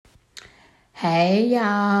Hey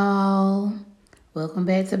y'all, welcome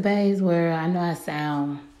back to Bae's World. I know I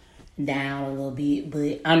sound down a little bit,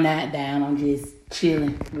 but I'm not down. I'm just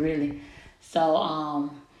chilling, really.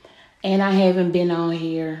 And I haven't been on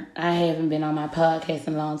here. I haven't been on my podcast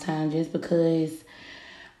in a long time, just because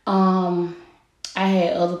um I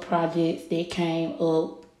had other projects that came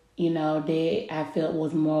up, that I felt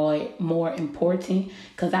was more important.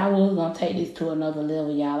 Cause I was gonna take this to another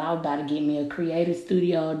level, y'all. I was about to get me a creative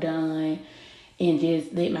studio done and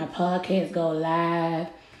just let my podcast go live.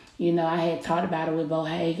 I had talked about it with Bo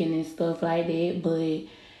Hagen and stuff like that, but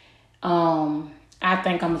I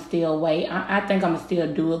think I'm still wait. I think I'm gonna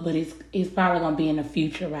still do it, but it's probably gonna be in the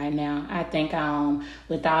future right now. I think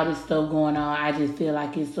with all this stuff going on, I just feel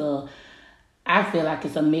like it's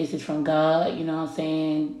a message from God. You know what I'm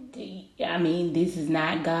saying? I mean, this is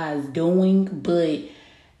not God's doing, but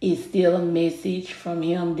it's still a message from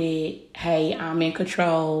him that, hey, I'm in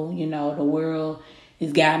control. The world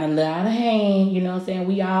is gotten a little out of hand. You know what I'm saying?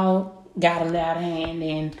 We all got a little out of hand,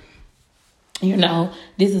 and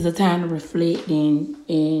this is a time to reflect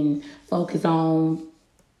and focus on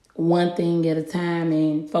one thing at a time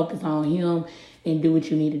and focus on him and do what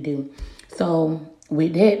you need to do. So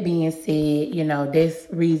with that being said, that's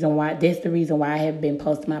the reason why I have been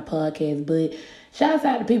posting my podcast. But shouts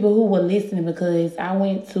out to people who were listening, because I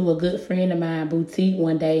went to a good friend of mine boutique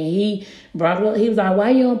one day and he brought it up. He was like, "Why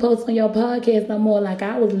you don't post on your podcast no more?" Like,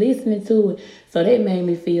 I was listening to it. So that made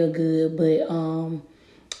me feel good. But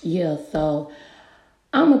yeah, so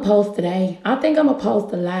I'm going to post today. I think I'm going to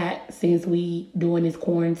post a lot since we doing this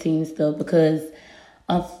quarantine stuff, because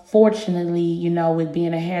unfortunately, with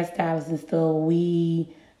being a hairstylist and stuff,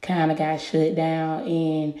 we kind of got shut down,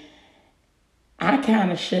 and I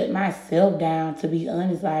kind of shut myself down, to be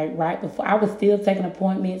honest. Like, right before, I was still taking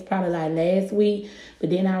appointments probably like last week, but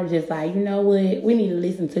then I was just like, you know what, we need to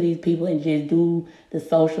listen to these people and just do the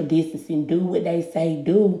social distancing, do what they say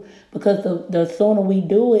do, because the sooner we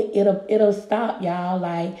do it, it'll stop, y'all.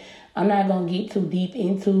 Like, I'm not gonna get too deep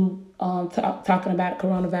into talking about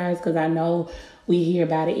coronavirus, because I know we hear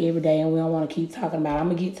about it every day and we don't want to keep talking about it. I'm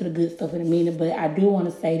gonna get to the good stuff in a minute, but I do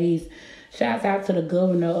want to say this. Shouts out to the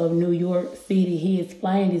governor of New York City. He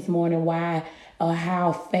explained this morning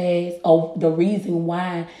how fast, the reason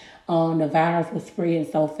why the virus was spreading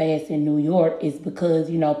so fast in New York is because,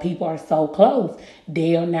 people are so close.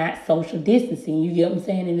 They are not social distancing. You get what I'm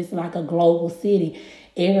saying? And it's like a global city.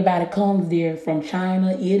 Everybody comes there from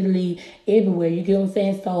China, Italy, everywhere. You get what I'm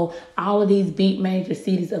saying? So all of these big major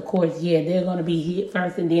cities, of course, yeah, they're going to be hit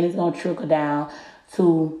first, and then it's going to trickle down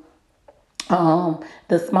to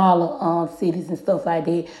the smaller cities and stuff like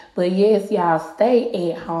that. But yes, y'all,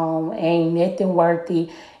 stay at home. Ain't nothing worth it.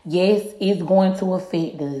 Yes, it's going to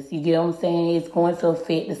affect us. You get what I'm saying? It's going to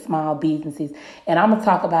affect the small businesses. And I'm going to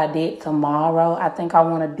talk about that tomorrow. I think I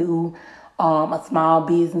want to do a small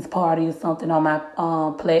business party or something on my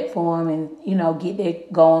platform, and get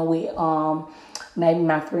that going with maybe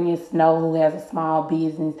my friend Snow, who has a small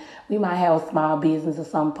business. We might have a small business or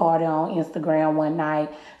some party on Instagram one night,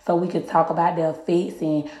 so we could talk about the effects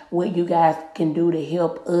and what you guys can do to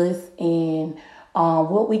help us, and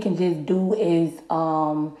what we can just do is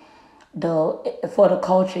for the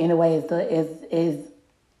culture anyway, is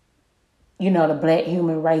the black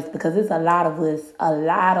human race, because it's a lot of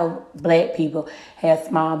black people have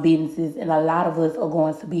small businesses, and a lot of us are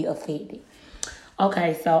going to be affected.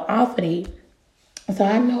 Okay, so off of it. So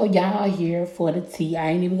I know y'all here for the tea.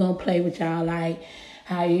 I ain't even going to play with y'all like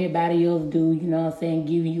how everybody else do, you know what I'm saying,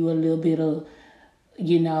 giving you a little bit of,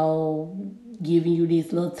 giving you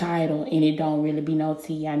this little title, and it don't really be no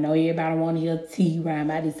tea. I know everybody want to hear tea right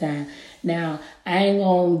by this time. Now, I ain't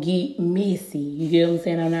going to get messy. You get what I'm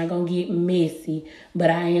saying? I'm not going to get messy, but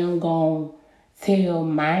I am going to tell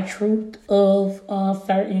my truth of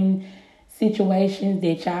certain situations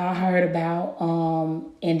that y'all heard about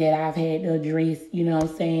and that I've had to address, you know what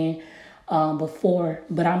I'm saying, before.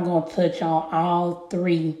 But I'm going to touch on all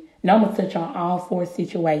three. No, I'm going to touch on all four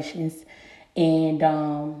situations, and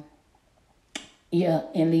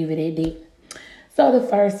and leave it at that. So the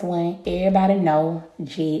first one, everybody know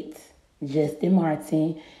Justin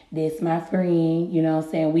Martin. That's my friend, you know what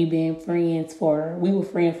I'm saying. We were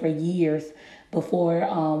friends for years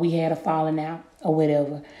before we had a falling out or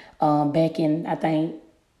whatever. Back in, I think,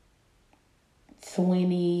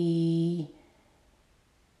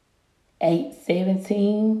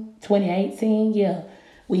 2018, yeah.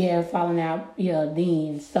 We had fallen out,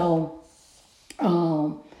 then. So,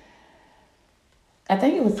 I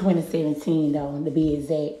think it was 2017 though, to be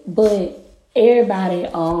exact. But everybody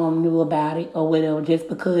knew about it or whatever, just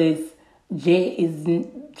because Jet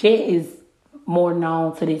is more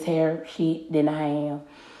known to this hair shit than I am.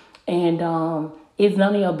 And it's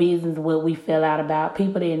none of your business what we fell out about.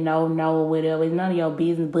 People that know or whatever. It's none of your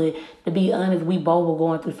business. But to be honest, we both were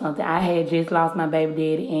going through something. I had just lost my baby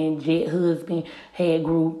daddy, and Jet's husband had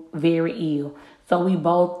grew very ill. So we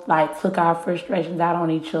both like took our frustrations out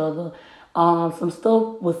on each other. Some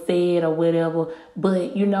stuff was said or whatever.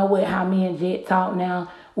 But you know what? How me and Jet talk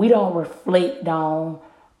now, we don't reflect on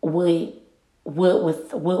what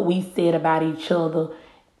we said about each other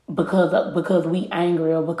because we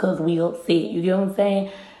angry or because we upset. You get what I'm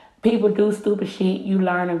saying? People do stupid shit. You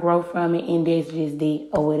learn and grow from it, and that's just it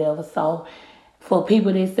or whatever. So for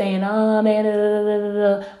people that saying, oh,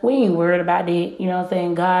 we ain't worried about that. You know what I'm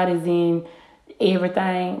saying? God is in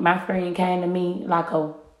everything. My friend came to me like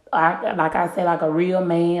I said, like a real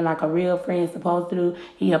man, like a real friend supposed to do.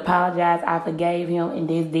 He apologized. I forgave him, and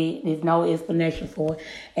there's no explanation for it.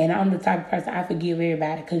 And I'm the type of person, I forgive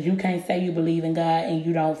everybody, because you can't say you believe in God and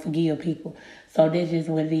you don't forgive people. So that's just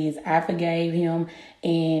what it is. I forgave him,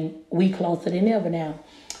 and we closer than ever now.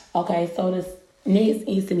 Okay, so this next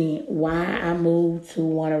incident, why I moved to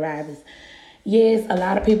Warner Robins. Yes, a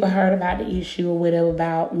lot of people heard about the issue or whatever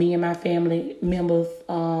about me and my family members,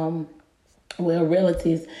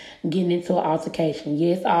 relatives getting into an altercation.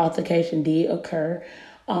 Yes, an altercation did occur.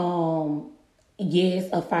 Yes,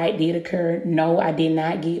 a fight did occur. No, I did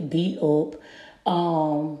not get beat up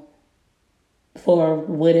for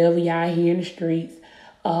whatever y'all hear in the streets.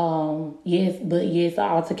 Yes, an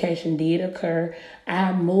altercation did occur.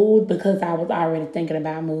 I moved because I was already thinking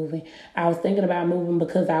about moving. I was thinking about moving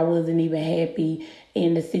because I wasn't even happy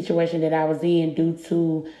in the situation that I was in due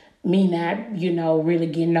to me not, really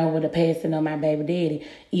getting over the passing of my baby daddy.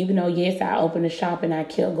 Even though, yes, I opened the shop and I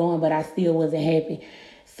kept going, but I still wasn't happy.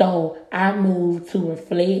 So I moved to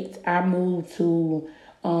reflect. I moved to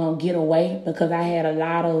get away because I had a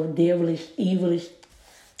lot of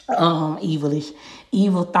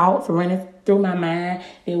evil thoughts running through my mind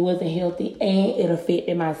that wasn't healthy, and it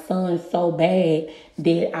affected my son so bad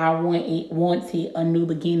that I wanted a new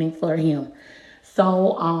beginning for him.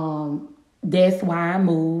 So that's why I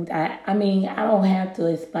moved. I don't have to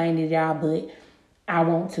explain to y'all, but I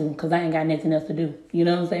want to because I ain't got nothing else to do. You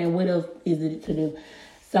know what I'm saying? What else is it to do?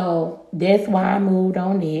 So that's why I moved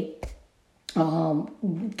on that.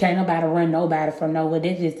 Can't nobody run nobody from nowhere.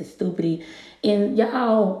 That's just the stupidity. And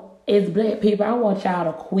y'all, as black people, I want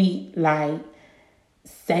y'all to quit like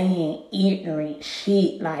saying ignorant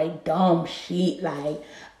shit, like dumb shit, like,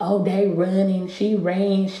 oh, they running, she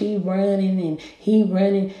running, and he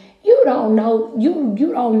running. You don't know.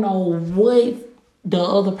 You don't know what the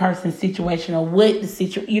other person's situation or what the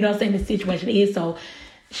situation. You know what I'm saying? The situation is. So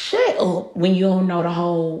shut up when you don't know the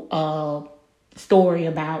whole story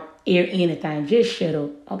about anything. Just shut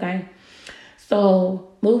up, okay? So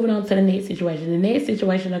moving on to the next situation. The next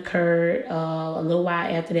situation occurred a little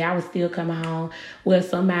while after that. I was still coming home where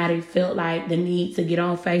somebody felt like the need to get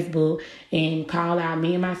on Facebook and call out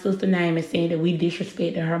me and my sister's name and saying that we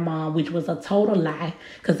disrespected her mom, which was a total lie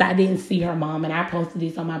because I didn't see her mom. And I posted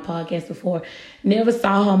this on my podcast before. Never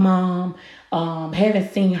saw her mom.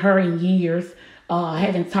 Haven't seen her in years.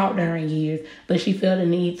 Haven't talked to her in years. But she felt the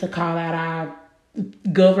need to call out our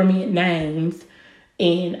government names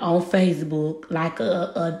and on Facebook like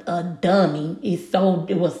a dummy.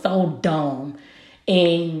 It was so dumb.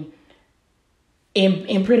 And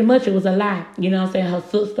pretty much it was a lie. You know what I'm saying? Her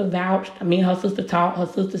sister vouched. Her sister talked. Her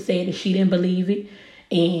sister said that she didn't believe it.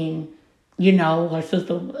 And, her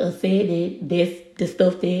sister said that that's the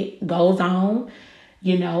stuff that goes on.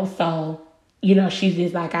 So, she's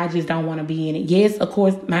just like, I just don't want to be in it. Yes, of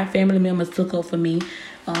course, my family members took up for me.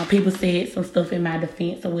 People said some stuff in my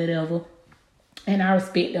defense or whatever. And I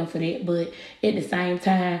respect them for that. But at the same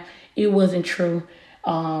time, it wasn't true.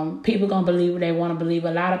 People gonna believe what they want to believe. A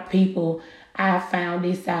lot of people, I found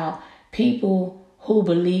this out. People who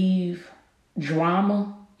believe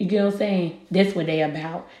drama, you get what I'm saying? That's what they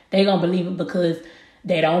about. They gonna believe it because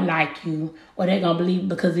they don't like you, or they gonna believe it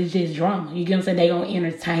because it's just drama. You get what I'm saying? They gonna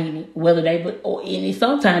entertain it. And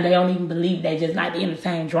sometimes they don't even believe, they just like to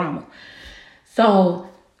entertain drama. So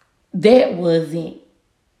that wasn't,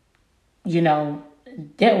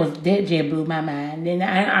 that just blew my mind. And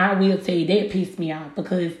I will tell you, that pissed me off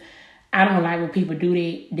because I don't like when people do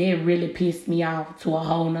that. That really pissed me off to a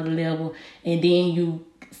whole nother level. And then you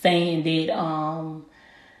saying that,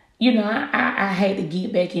 I hate to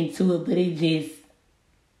get back into it, but it just,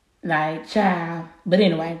 like, child. But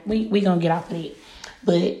anyway, we gonna get off of that.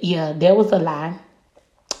 But yeah, that was a lie.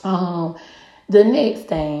 The next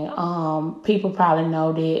thing, people probably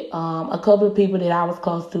know that a couple of people that I was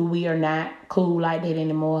close to, we are not cool like that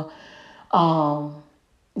anymore.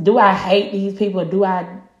 Do I hate these people? Do I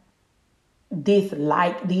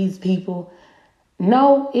dislike these people?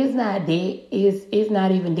 No, it's not that. It's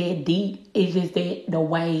not even that deep. It's just that the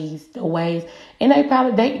ways, and they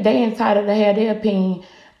probably they entitled to have their opinion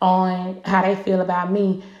on how they feel about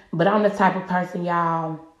me. But I'm the type of person,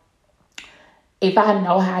 y'all. If I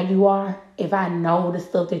know how you are, if I know the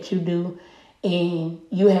stuff that you do, and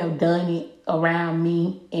you have done it around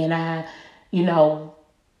me, and I, you know,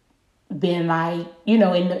 been like, you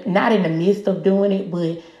know, not in the midst of doing it,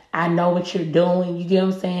 but I know what you're doing, you get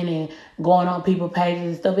what I'm saying, and going on people's pages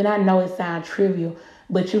and stuff, and I know it sounds trivial,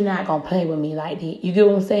 but you're not going to play with me like that, you get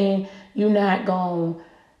what I'm saying? You're not going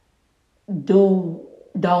to do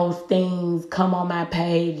those things, come on my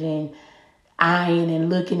page and eyeing and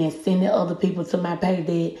looking and sending other people to my page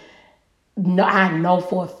that I know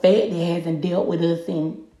for a fact that hasn't dealt with us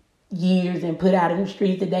in years and put out in the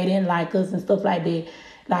streets that they didn't like us and stuff like that.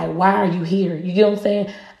 Like, why are you here? You get what I'm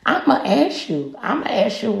saying? I'm going to ask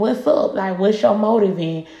you what's up? Like, what's your motive?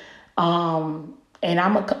 And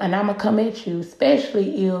I'm gonna come at you,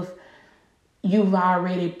 especially if you've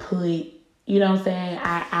already put, you know what I'm saying?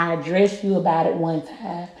 I addressed you about it one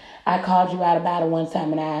time. I called you out about it one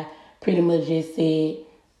time, and I pretty much just said,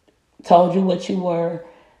 told you what you were,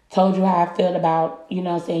 told you how I felt about, you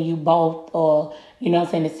know what I'm saying, you both, or, you know what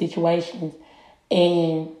I'm saying, the situations.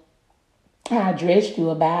 And I addressed you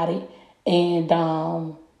about it,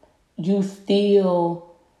 and you still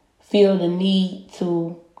feel the need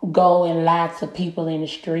to go and lie to people in the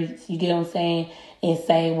streets, you get what I'm saying, and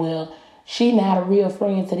say, well, she not a real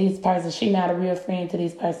friend to this person, she not a real friend to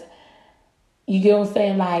this person. You get what I'm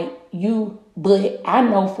saying? Like, but I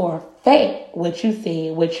know for a fact what you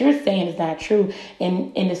said, what you're saying is not true.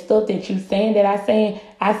 And the stuff that you saying that I say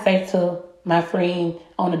to my friend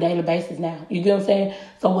on a daily basis now. You get what I'm saying?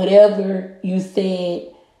 So whatever you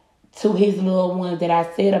said to his little ones that I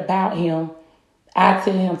said about him, I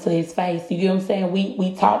tell him to his face. You get what I'm saying?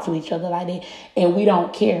 We talk to each other like that, and we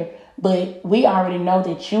don't care. But we already know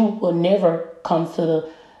that you will never come to the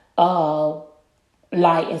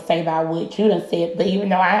light and say about what you done said. But even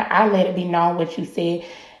though I let it be known what you said,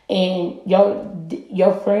 and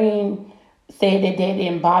your friend said that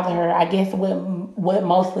didn't bother her. I guess what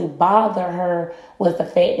mostly bothered her was the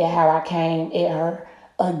fact that how I came at her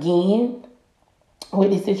again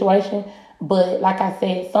with this situation. But like I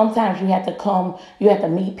said, sometimes you have to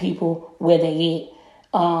meet people where they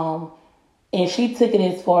at. And she took it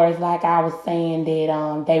as far as, like I was saying,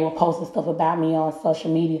 that they were posting stuff about me on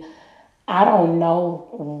social media. I don't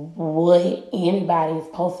know what anybody is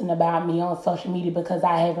posting about me on social media, because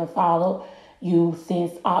I haven't followed you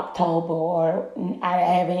since October, or I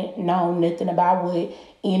haven't known nothing about what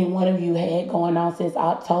any one of you had going on since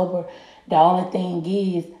October. The only thing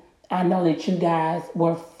is, I know that you guys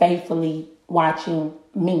were faithfully watching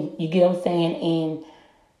me. You get what I'm saying? And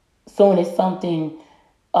soon as something,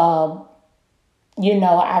 I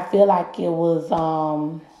feel like it was,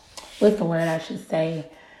 what's the word I should say?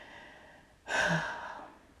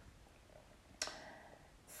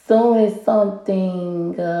 Soon as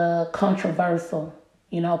something controversial,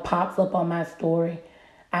 pops up on my story,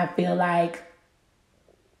 I feel like,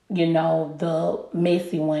 the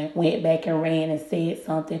messy one went back and ran and said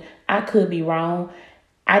something. I could be wrong.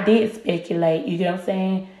 I did speculate, you get what I'm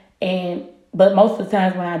saying? But most of the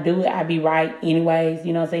times when I do it, I be right anyways,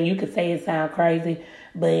 you know what I'm saying? You could say it sound crazy,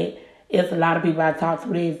 but it's a lot of people I talk to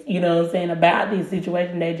this, you know what I'm saying, about this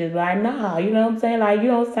situation. They just like, nah, you know what I'm saying? Like, you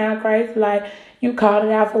don't sound crazy. Like, you called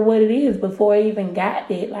it out for what it is before it even got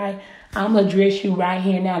there. Like, I'm going to address you right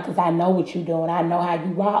here now because I know what you're doing. I know how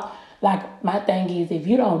you rock. Like, my thing is, if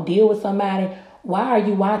you don't deal with somebody, why are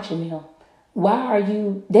you watching them?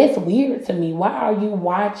 That's weird to me. Why are you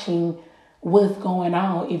watching what's going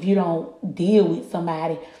on if you don't deal with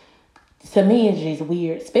somebody? To me, it's just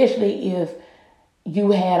weird, especially if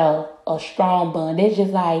you had a strong bond. That's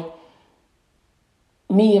just like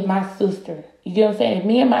me and my sister. You get what I'm saying? If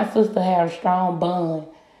me and my sister had a strong bond,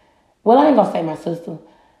 well, I ain't gonna say my sister.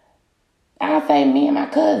 I'll say me and my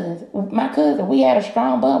cousins. My cousin, we had a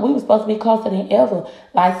strong bond. We were supposed to be closer than ever.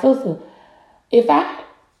 Like, sister, if I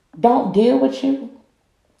don't deal with you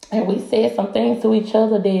and we said some things to each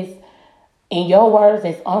other that's, in your words,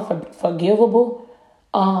 that's unforgivable,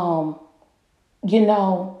 why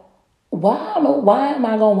am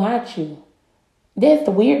I going to watch you? That's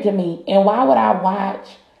weird to me. And why would I watch,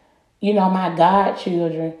 my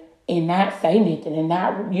godchildren and not say anything and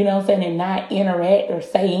not, and not interact or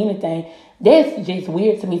say anything? That's just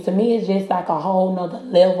weird to me. To me, it's just like a whole nother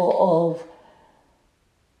level of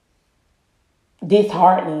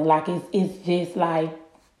disheartening. Like, it's just like,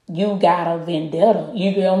 you got a vendetta.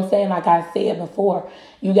 You get what I'm saying? Like I said before,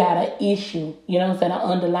 you got an issue. You know what I'm saying? An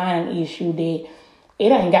underlying issue that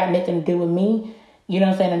it ain't got nothing to do with me. You know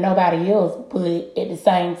what I'm saying? And nobody else. But at the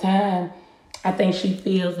same time, I think she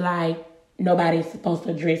feels like nobody's supposed to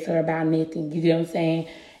address her about nothing. You get what I'm saying?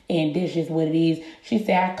 And this is what it is. She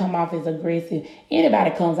said, I come off as aggressive.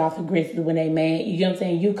 Anybody comes off aggressive when they mad. You get what I'm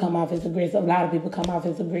saying? You come off as aggressive. A lot of people come off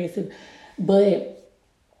as aggressive. But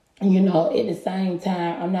you know, at the same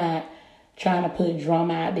time, I'm not trying to put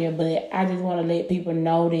drama out there, but I just want to let people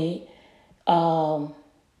know that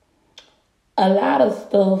a lot of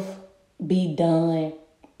stuff be done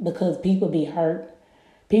because people be hurt.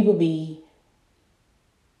 People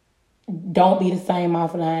don't be the same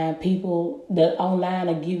offline. People that online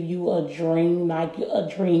will give you a dream, like a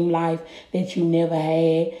dream life that you never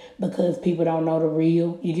had because people don't know the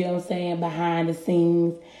real. You get what I'm saying? Behind the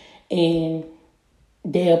scenes. And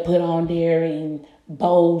they'll put on there and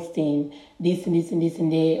boast and this and this and this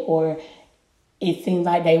and that, or it seems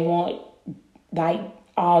like they want like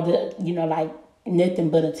all the, you know, like nothing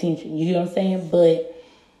but attention. You know what I'm saying? But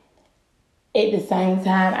at the same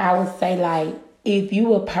time, I would say like if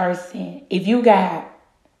you a person, if you got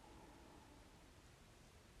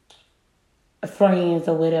friends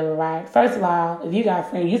or whatever, right? First of all, if you got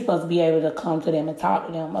friends, you're supposed to be able to come to them and talk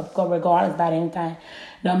to them, of course, regardless about anything,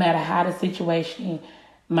 no matter how the situation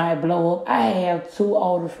might blow up. I have two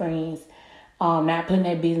older friends, not putting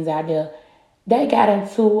their business out there. They got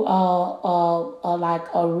into like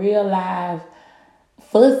a real life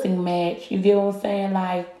fussing match. You get what I'm saying?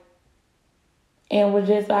 Like, and we're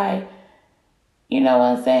just like, you know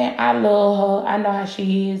what I'm saying? I love her. I know how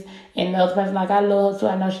she is. And the other person, like, I love her too.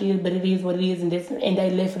 I know she is, but it is what it is. And they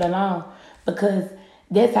left it alone because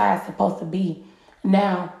that's how it's supposed to be.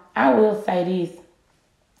 Now, I will say this.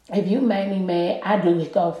 If you make me mad, I will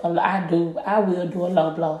do a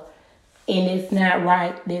low blow. And it's not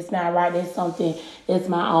right. That's not right. That's something that's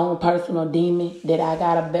my own personal demon that I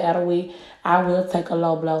got to battle with. I will take a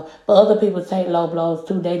low blow. But other people take low blows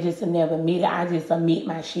too. They just never admit it. I just admit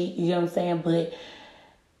my shit. You know what I'm saying? But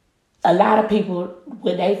a lot of people,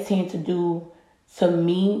 what they tend to do to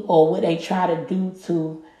me or what they try to do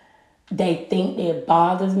to, they think that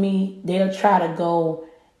bothers me, they'll try to go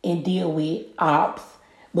and deal with ops.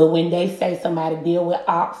 But when they say somebody deal with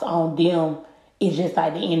ops on them, it's just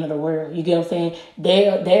like the end of the world. You get what I'm saying?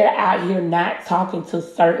 They're out here not talking to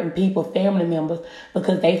certain people, family members,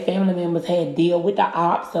 because they family members had deal with the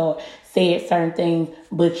ops or said certain things,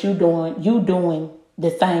 but you doing the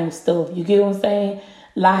same stuff. You get what I'm saying?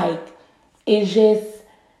 Like, it's just,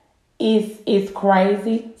 it's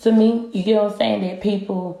crazy to me. You get what I'm saying? That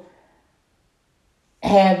people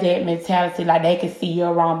have that mentality, like they can see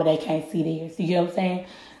you're wrong, but they can't see theirs. You get what I'm saying?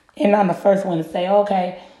 And I'm the first one to say,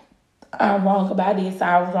 okay, I'm wrong about this,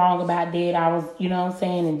 I was wrong about that, I was, you know what I'm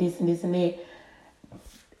saying, and this and this and that.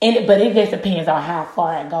 But it just depends on how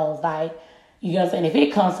far it goes. Like, you know what I'm saying? If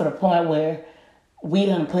it comes to the point where we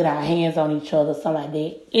done put our hands on each other, something like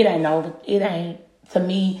that, it ain't over. It ain't, to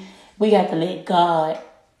me, we got to let God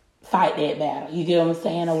fight that battle. You get what I'm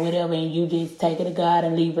saying? Or whatever, and you just take it to God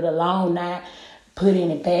and leave it alone, not put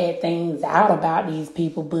any bad things out about these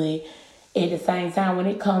people. But at the same time, when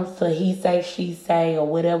it comes to he say, she say, or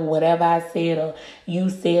whatever I said, or you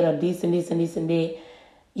said, or this and this and this and that,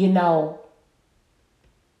 you know,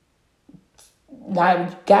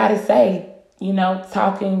 like gotta say, you know,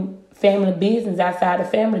 talking family business outside the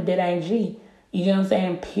family, that ain't G. You know what I'm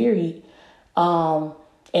saying? Period.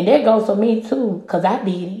 And that goes for me too, because I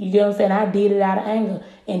did it. You know what I'm saying? I did it out of anger.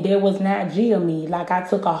 And that was not G of me. Like, I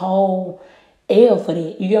took a whole L for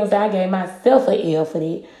that. You know what I'm saying? I gave myself an L for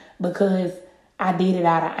that because I did it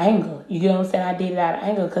out of anger. You know what I'm saying? I did it out of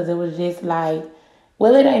anger because it was just like,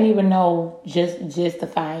 well, it ain't even no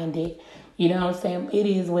justifying that. You know what I'm saying? It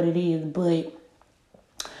is what it is. But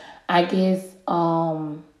I guess,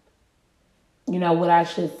 you know, what I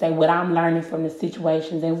should say, what I'm learning from the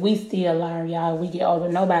situations, and we still learn, y'all. We get older.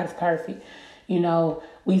 Nobody's perfect. You know,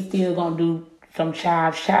 we still gonna do some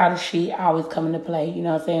childish shit always come into play. You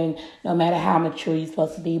know what I'm saying? No matter how mature you're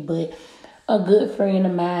supposed to be. But a good friend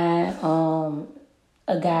of mine,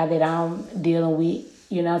 a guy that I'm dealing with,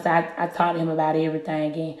 you know, so I talk to him about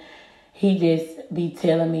everything, and he just be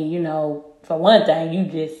telling me, you know, for one thing, you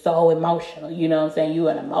just so emotional. You know what I'm saying? You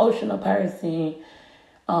an emotional person.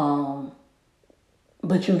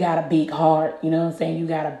 But you got a big heart, you know what I'm saying? You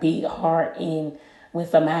got a big heart, and when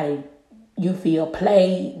somebody, you feel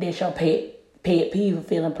played, that's your pet peeve of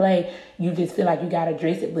feeling played, you just feel like you got to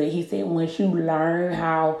address it. But he said once you learn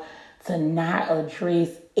how to not address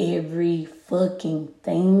every fucking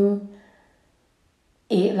thing,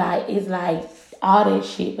 it's like all that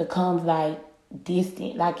shit becomes like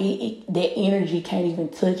distant. Like that energy can't even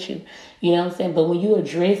touch you. You know what I'm saying? But when you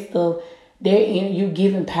address stuff, you're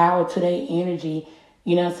giving power to their energy.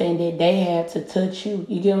 You know what I'm saying? That they have to touch you.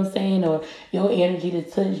 You get what I'm saying? Or your energy to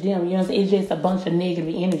touch them. You know what I'm saying? It's just a bunch of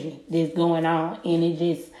negative energy that's going on. And it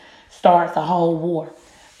just starts a whole war.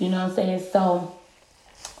 You know what I'm saying? So,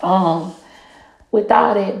 with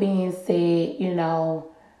all that being said, you know,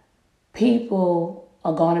 people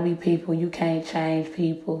are going to be people. You can't change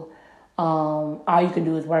people. All you can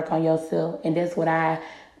do is work on yourself. And that's what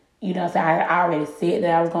you know what I'm saying, I already said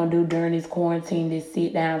that I was going to do during this quarantine, this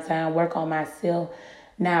sit down time, work on myself,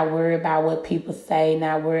 not worry about what people say,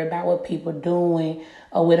 not worry about what people doing,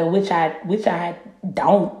 or whatever, which I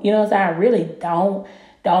don't, you know what I'm saying, I really don't.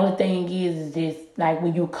 The only thing is just like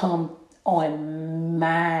when you come on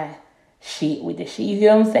my shit with the shit, you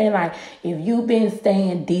get what I'm saying, like if you've been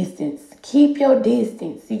staying distance, keep your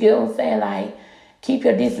distance, you get what I'm saying, like keep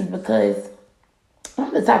your distance, because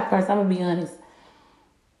I'm the type of person, I'm going to be honest,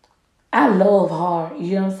 I love hard,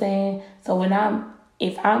 you know what I'm saying? So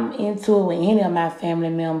if I'm into it with any of my family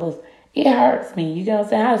members, it hurts me, you know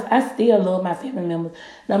what I'm saying? I still love my family members,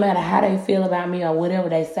 no matter how they feel about me or whatever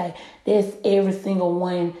they say. That's every single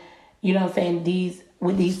one, you know what I'm saying,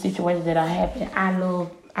 with these situations that are happening,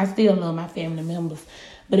 I still love my family members.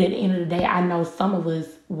 But at the end of the day, I know some of us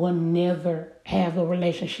will never have a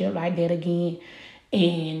relationship like that again.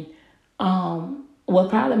 And, well,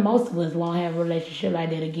 probably most of us won't have a relationship like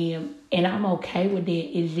that again. And I'm okay with that.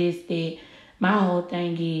 It's just that my whole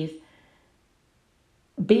thing is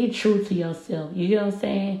be true to yourself. You know what I'm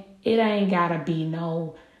saying? It ain't gotta be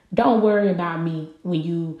don't worry about me when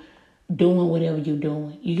you doing whatever you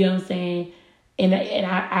doing. You get what I'm saying? And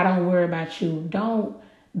I don't worry about you. Don't.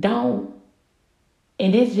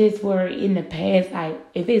 And it's just where in the past, like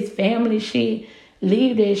if it's family shit,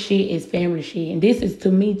 leave that shit as family shit. And this is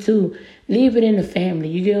to me too. Leave it in the family.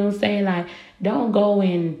 You get what I'm saying? Like don't go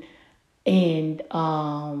and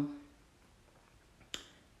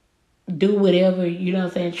do whatever, you know what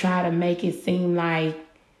I'm saying, try to make it seem like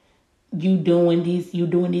you doing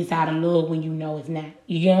this out of love when you know it's not.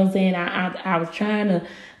 You know what I'm saying? I was trying to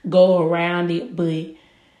go around it, but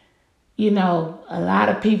you know, a lot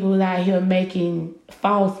of people out here making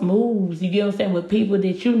false moves, you get what I'm saying, with people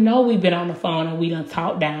that you know we've been on the phone and we done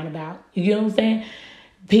talked down about. You get what I'm saying?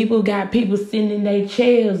 People sitting in their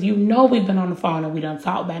chairs, you know we've been on the phone and we done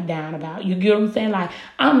talked down about. You get what I'm saying? Like,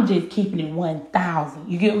 I'm just keeping it 1,000.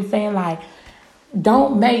 You get what I'm saying? Like,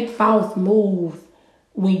 don't make false moves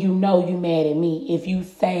when you know you mad at me. If you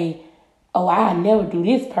say, oh, I never do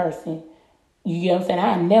this person, you get what I'm saying?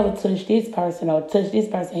 I never touch this person or touch this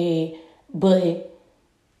person's head, but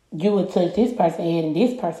you would touch this person's head and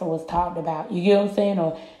this person was talked about. You get what I'm saying?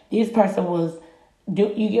 Or this person was,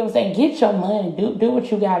 you get what I'm saying? Get your money, do what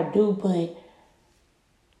you gotta do, but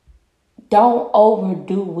don't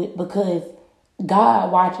overdo it, because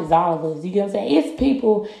God watches all of us. You get what I'm saying? It's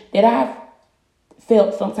people that I've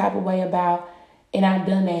felt some type of way about and I've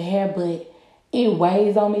done their hair, but it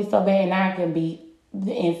weighs on me so bad,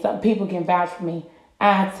 and some people can vouch for me.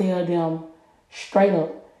 I tell them straight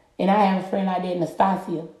up. And I have a friend like that,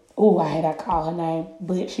 Nastasia. Ooh, I hate I call her name,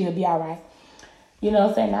 but she'll be all right. You know what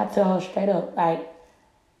I'm saying? I tell her straight up, like,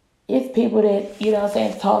 it's people that, you know what I'm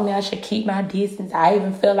saying, told me I should keep my distance. I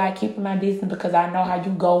even feel like keeping my distance because I know how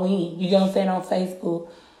you go in. You know what I'm saying, on Facebook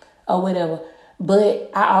or whatever.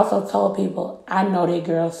 But I also told people, I know that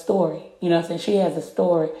girl's story. You know what I'm saying? She has a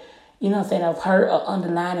story, you know what I'm saying, of hurt or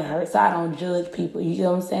underlining hurt. So I don't judge people. You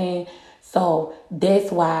know what I'm saying? So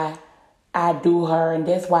that's why I do her, and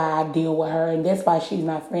that's why I deal with her, and that's why she's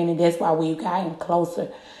my friend, and that's why we've gotten closer.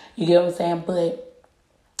 You get what I'm saying? But,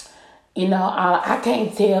 you know, I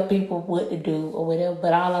can't tell people what to do or whatever,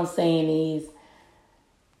 but all I'm saying is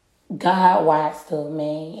God watched stuff,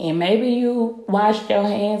 man. And maybe you washed your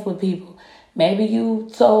hands with people. Maybe you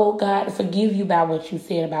told God to forgive you about what you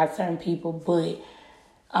said about certain people, but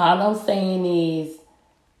all I'm saying is,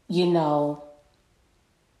 you know,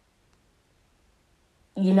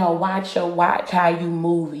 watch how you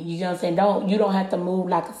move. You know what I'm saying? You don't have to move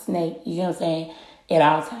like a snake. You know what I'm saying? At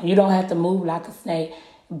all times. You don't have to move like a snake.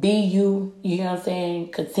 Be you. You know what I'm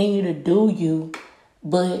saying? Continue to do you,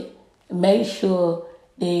 but make sure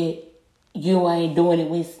that you ain't doing it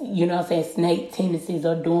with, you know what I'm saying, snake tendencies,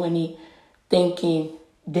 or doing it thinking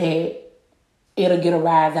that it'll get a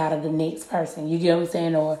rise out of the next person. You get what I'm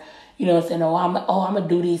saying? Or, you know what I'm saying? I'm gonna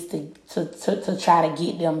do this to try to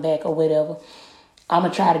get them back or whatever. I'm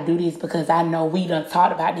going to try to do this because I know we done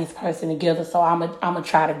talked about this person together. So I'm going to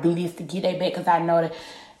try to do this to get that back because I know that.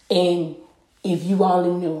 And if you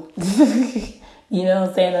only knew, You know what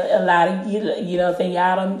I'm saying? A lot of, you know what I'm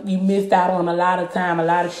saying? You missed out on a lot of time. A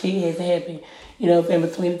lot of shit has happened. You know what I'm saying?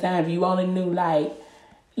 Between the time you only knew, like,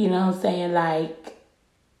 you know what I'm saying? Like,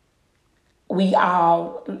 we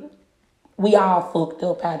all fucked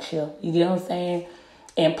up out here. You get what I'm saying?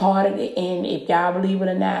 And part of it, and if y'all believe it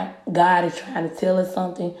or not, God is trying to tell us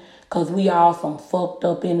something, because we all some fucked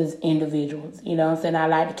up individuals. You know what I'm saying? I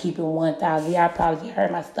like to keep it 1,000. Y'all probably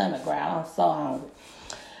heard my stomach growl. I'm so hungry.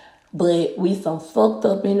 But we some fucked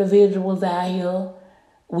up individuals out here.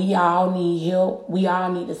 We all need help. We all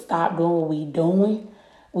need to stop doing what we doing.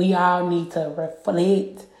 We all need to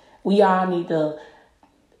reflect. We all need to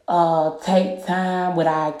take time with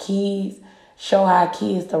our kids, show our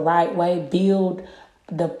kids the right way, build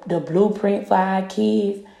the blueprint for our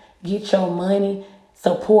kids, get your money,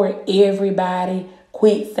 support everybody.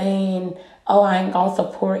 Quit saying, oh, I ain't gonna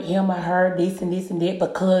support him or her, this and this and that,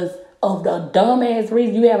 because of the dumbass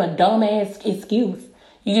reason. You have a dumbass excuse.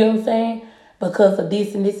 You get what I'm saying? Because of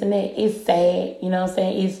this and this and that. It's sad. You know what I'm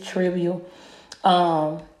saying? It's trivial.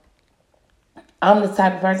 I'm the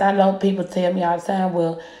type of person, I know people tell me all the time,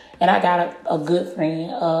 well, and I got a good friend,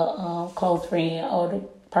 close friend, older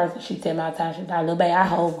person, she tell me all the time, she's like, little baby, I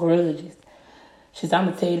hold grudges. She's, I'm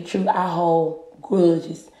going to tell you the truth, I hold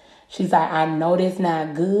grudges. She's like, I know that's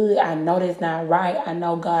not good. I know that's not right. I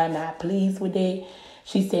know God not pleased with that.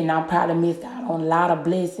 She said, and I probably missed out on a lot of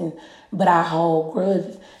blessings, but I hold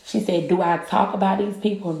grudges. She said, do I talk about these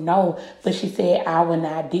people? No. But she said, I will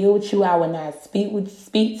not deal with you. I will not speak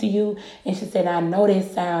to you. And she said, I know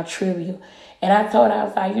that sounds trivial. And I told her, I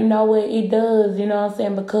was like, you know what? It does, you know what I'm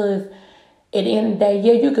saying? Because at the end of the day,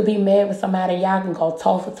 yeah, you could be mad with somebody. Y'all can go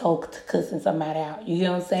toe for toe to cussing somebody out. You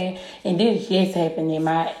get what I'm saying? And this just happened in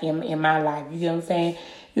my life. You get what I'm saying?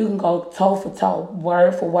 You can go toe for toe,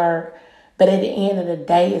 word for word. But at the end of the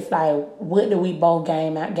day, it's like, what do we both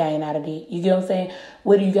gain out of it? You get what I'm saying?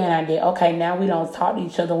 What do you gain out of it? Okay, now we don't talk to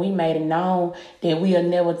each other. We made it known that we'll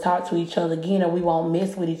never talk to each other again, or we won't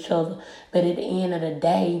mess with each other. But at the end of the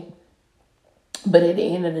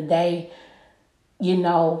day, you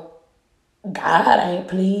know, God ain't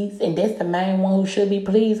pleased, and that's the main one who should be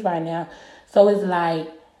pleased right now. So it's like,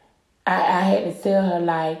 I had to tell her,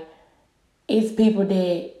 like, it's people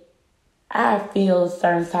that I feel a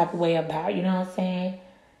certain type of way about, you know what I'm saying?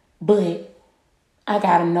 But I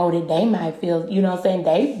gotta know that they might feel, you know what I'm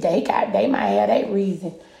saying? They might have their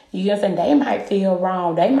reason. You know what I'm saying? They might feel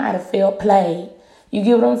wrong. They might have felt played. You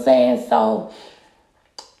get what I'm saying? So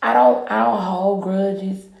I don't hold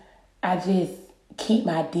grudges. I just keep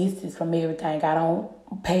my distance from everything. I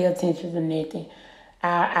don't pay attention to nothing.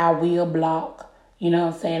 I will block. You know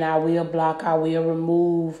what I'm saying? I will block. I will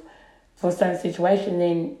remove for certain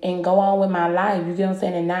situations and go on with my life. You get what I'm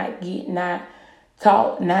saying? And not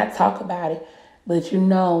talk about it. But you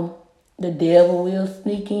know, the devil will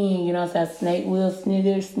sneak in. You know what I'm saying? Snake will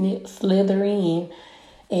slither in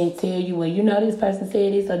and tell you, well, you know, this person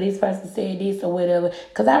said this or this person said this or whatever.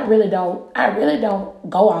 Because I really don't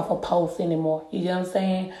go off of posts anymore. You know what I'm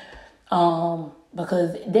saying?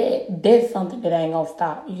 Because that's something that ain't gonna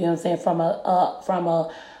stop. You know what I'm saying? From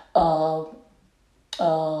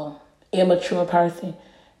a immature person,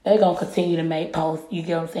 they gonna continue to make posts. You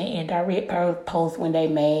get what I'm saying? Indirect posts when they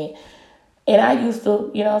mad. And I used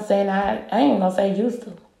to, you know what I'm saying? I ain't gonna say used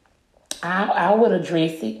to. I would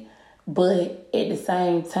address it. But at the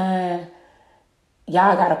same time,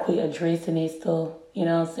 y'all gotta quit addressing this stuff. You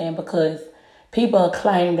know what I'm saying? Because people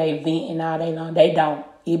claim they venting all day long. They don't.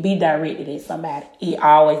 It be directed at somebody. It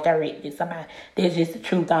always directed at somebody. That's just the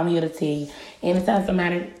truth. I'm here to tell you. Anytime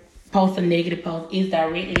somebody posts a negative post, it's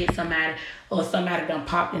directed at somebody, or somebody done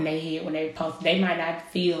popped in their head when they post. They might not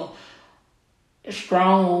feel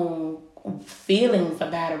strong feelings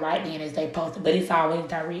about it right then as they post it, but it's always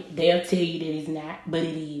direct. They'll tell you that it's not, but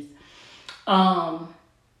it is.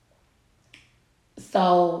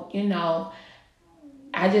 So, you know,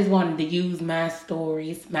 I just wanted to use my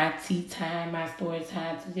stories, my tea time, my story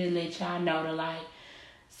time to just let y'all know to, like,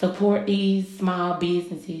 support these small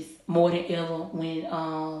businesses more than ever when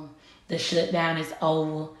the shutdown is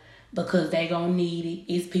over, because they gonna need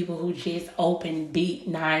it. It's people who just open big,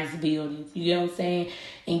 nice buildings. You know what I'm saying?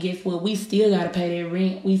 And guess what? We still gotta pay that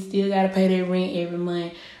rent. We still gotta pay that rent every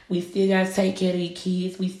month. We still gotta take care of the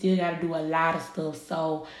kids. We still gotta do a lot of stuff.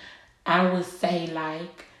 So I would say,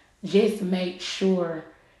 like, just make sure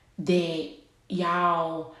that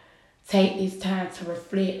y'all take this time to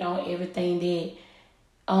reflect on everything that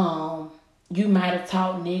you might have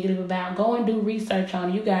talked negative about. Go and do research on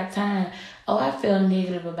it. You got time. Oh, I feel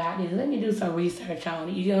negative about this. Let me do some research on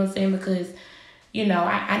it. You know what I'm saying? Because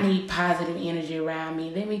I need positive energy around me.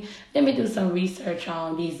 Let me do some research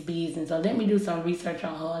on this business, or let me do some research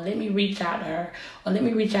on her. Let me reach out to her, or let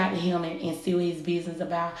me reach out to him and see what his business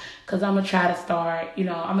about. Cause I'm gonna try to start.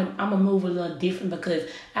 I'm gonna move a little different, because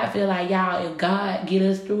I feel like, y'all, if God get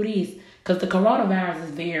us through this, cause the coronavirus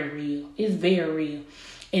is very real. It's very real,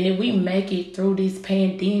 and if we make it through this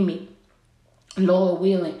pandemic, Lord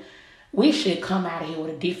willing, we should come out of here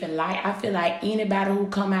with a different light. I feel like anybody who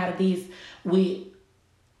come out of this with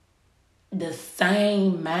the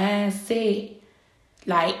same mindset,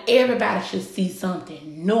 like, everybody should see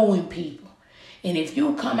something new in people. And if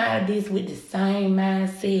you come out of this with the same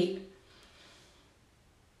mindset,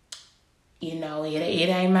 it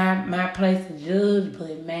ain't my place to judge,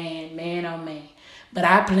 but man, oh man. But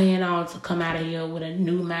I plan on to come out of here with a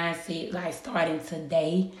new mindset, like starting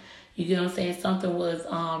today. You get what I'm saying? Something was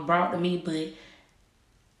brought to me, but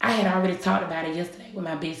I had already talked about it yesterday with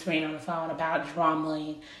my best friend on the phone about drama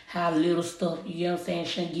and how little stuff, you know what I'm saying,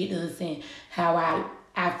 shouldn't get to us, and how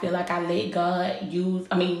I feel like I let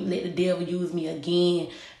let the devil use me again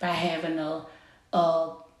by having a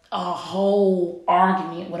whole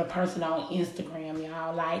argument with a person on Instagram,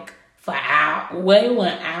 y'all, like for hours. Well, it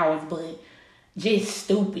wasn't hours, but just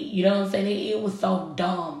stupid, you know what I'm saying? It was so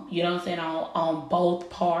dumb, you know what I'm saying, on both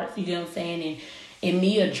parts, you know what I'm saying? And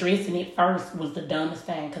me addressing it first was the dumbest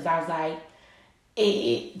thing, because I was like,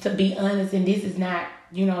 to be honest, and this is not,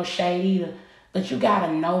 shade either, but you got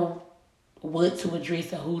to know what to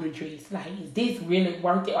address and who to address. Like, is this really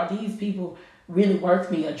worth it? Are these people really worth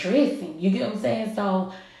me addressing? You get what I'm saying?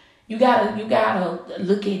 So you gotta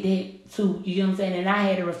look at that too. You know what I'm saying? And I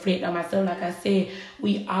had to reflect on myself. Like I said,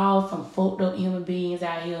 we all some fucked up human beings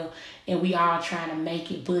out here, and we all trying to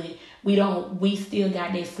make it, but we still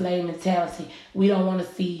got that slave mentality. We don't want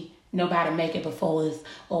to see nobody make it before us,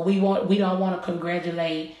 or we don't want to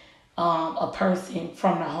congratulate a person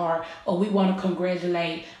from the heart, or we want to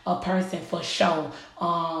congratulate a person for show,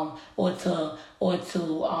 or to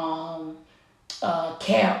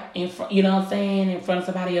cap in front, you know what I'm saying, in front of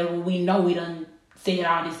somebody else when we know we done said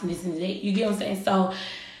all this and this and that. You get what I'm saying? So at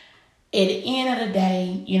the end of the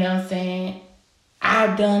day, you know what I'm saying,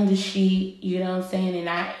 I've done the shit, you know what I'm saying,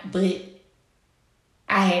 but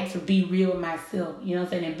I had to be real with myself, you know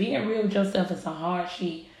what I'm saying, and being real with yourself is some hard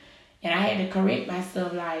shit, and I had to correct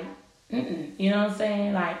myself, like, you know what I'm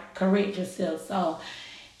saying, like, correct yourself. So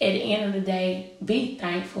at the end of the day, be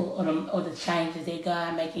thankful of the changes that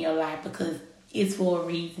God make in your life, because it's for a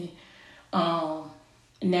reason.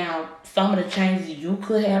 Now, some of the changes you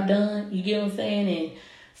could have done, you get what I'm saying, and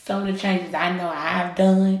some of the changes I know I've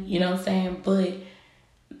done, you know what I'm saying, but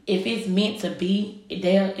if it's meant to be,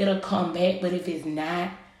 it'll come back. But if it's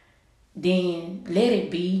not, then let it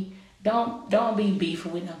be. Don't be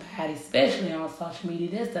beefing with nobody, especially on social media.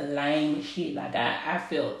 That's the lamest shit. Like, I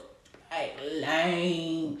felt like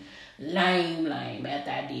lame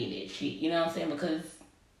after I did that shit. You know what I'm saying? Because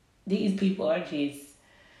these people are just,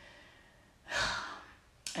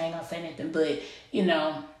 I ain't gonna say nothing, but,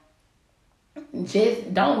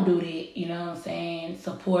 just don't do that. You know what I'm saying?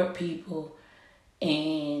 Support people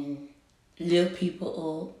and lift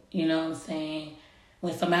people up. You know what I'm saying?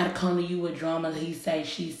 When somebody come to you with drama, he say,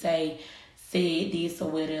 she say, said this or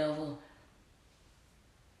whatever,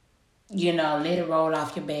 let it roll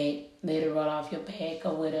off your back. Let it roll off your back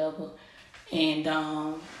or whatever. And,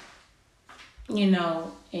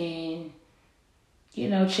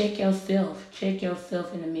 check yourself. Check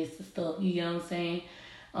yourself in the midst of stuff. You know what I'm saying?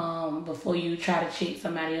 Before you try to check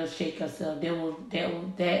somebody else, check yourself. That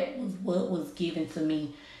was what was given to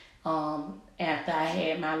me after I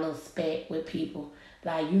had my little spat with people.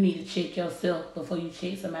 Like, you need to check yourself before you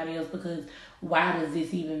check somebody else, because why does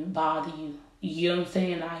this even bother you? You know what I'm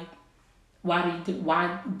saying? Like, why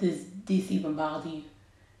does this even bother you?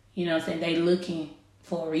 You know what I'm saying? They looking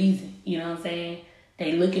for a reason. You know what I'm saying?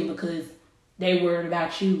 They looking because they worried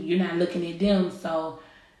about you. You're not looking at them. So,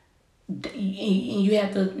 and you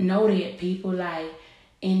have to know that, people, like,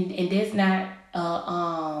 and that's not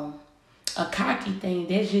a cocky thing.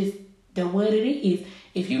 That's just what it is.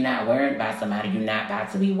 If you're not worried about somebody, you're not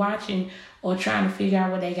about to be watching or trying to figure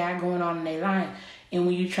out what they got going on in their life. And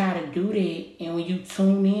when you try to do that, and when you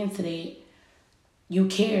tune into that, you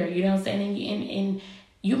care. You know what I'm saying? And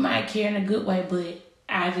you might care in a good way, but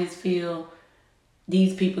I just feel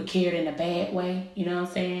these people cared in a bad way. You know what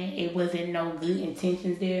I'm saying? It wasn't no good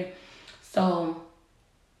intentions there. So,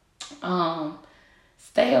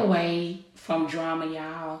 stay away from drama,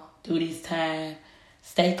 y'all, through this time.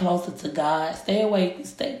 Stay closer to God. Stay away.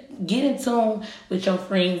 Get in tune with your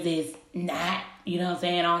friends that's not, you know what I'm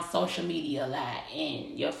saying, on social media a lot,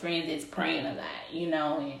 and your friends that's praying a lot,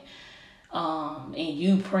 and And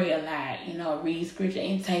you pray a lot, read scripture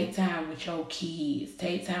and take time with your kids.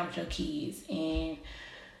 Take time with your kids. And,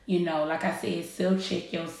 like I said,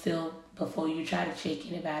 self-check yourself before you try to check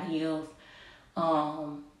anybody else.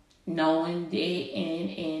 Knowing that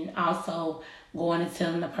and also going and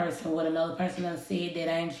telling the person what another person done said that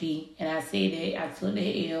ain't you. And I said that I took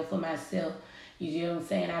that L for myself. You get what I'm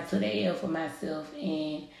saying? I took that L for myself.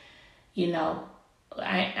 And,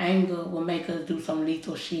 anger will make us do some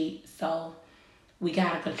lethal shit. So we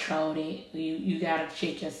gotta control that. You gotta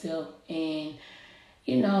check yourself. And,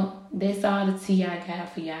 that's all the tea I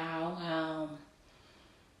got for y'all.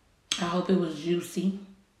 I hope it was juicy.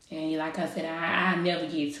 And like I said, I never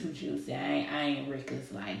get too juicy. I ain't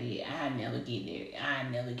reckless like that. I never get there. I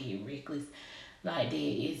never get reckless like that.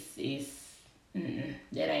 It's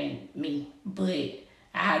that ain't me. But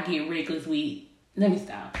I get reckless with. Let me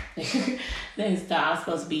stop. Let me stop. I'm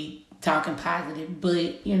supposed to be talking positive,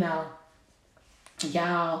 but y'all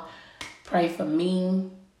pray for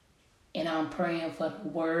me, and I'm praying for the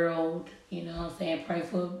world. You know what I'm saying? Pray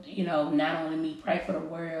for not only me. Pray for the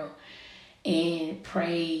world. And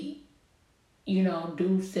pray,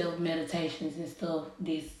 do self-meditations and stuff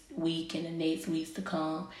this week and the next weeks to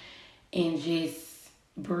come. And just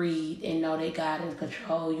breathe and know that God is in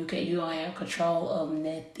control. You don't have control of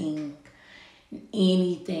nothing.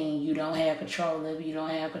 Anything. You don't have control of it. You don't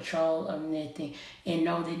have control of nothing. And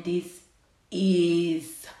know that this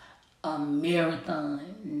is a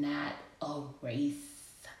marathon, not a race.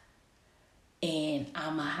 And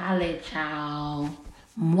I'ma holler at y'all.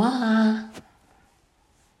 Mwah.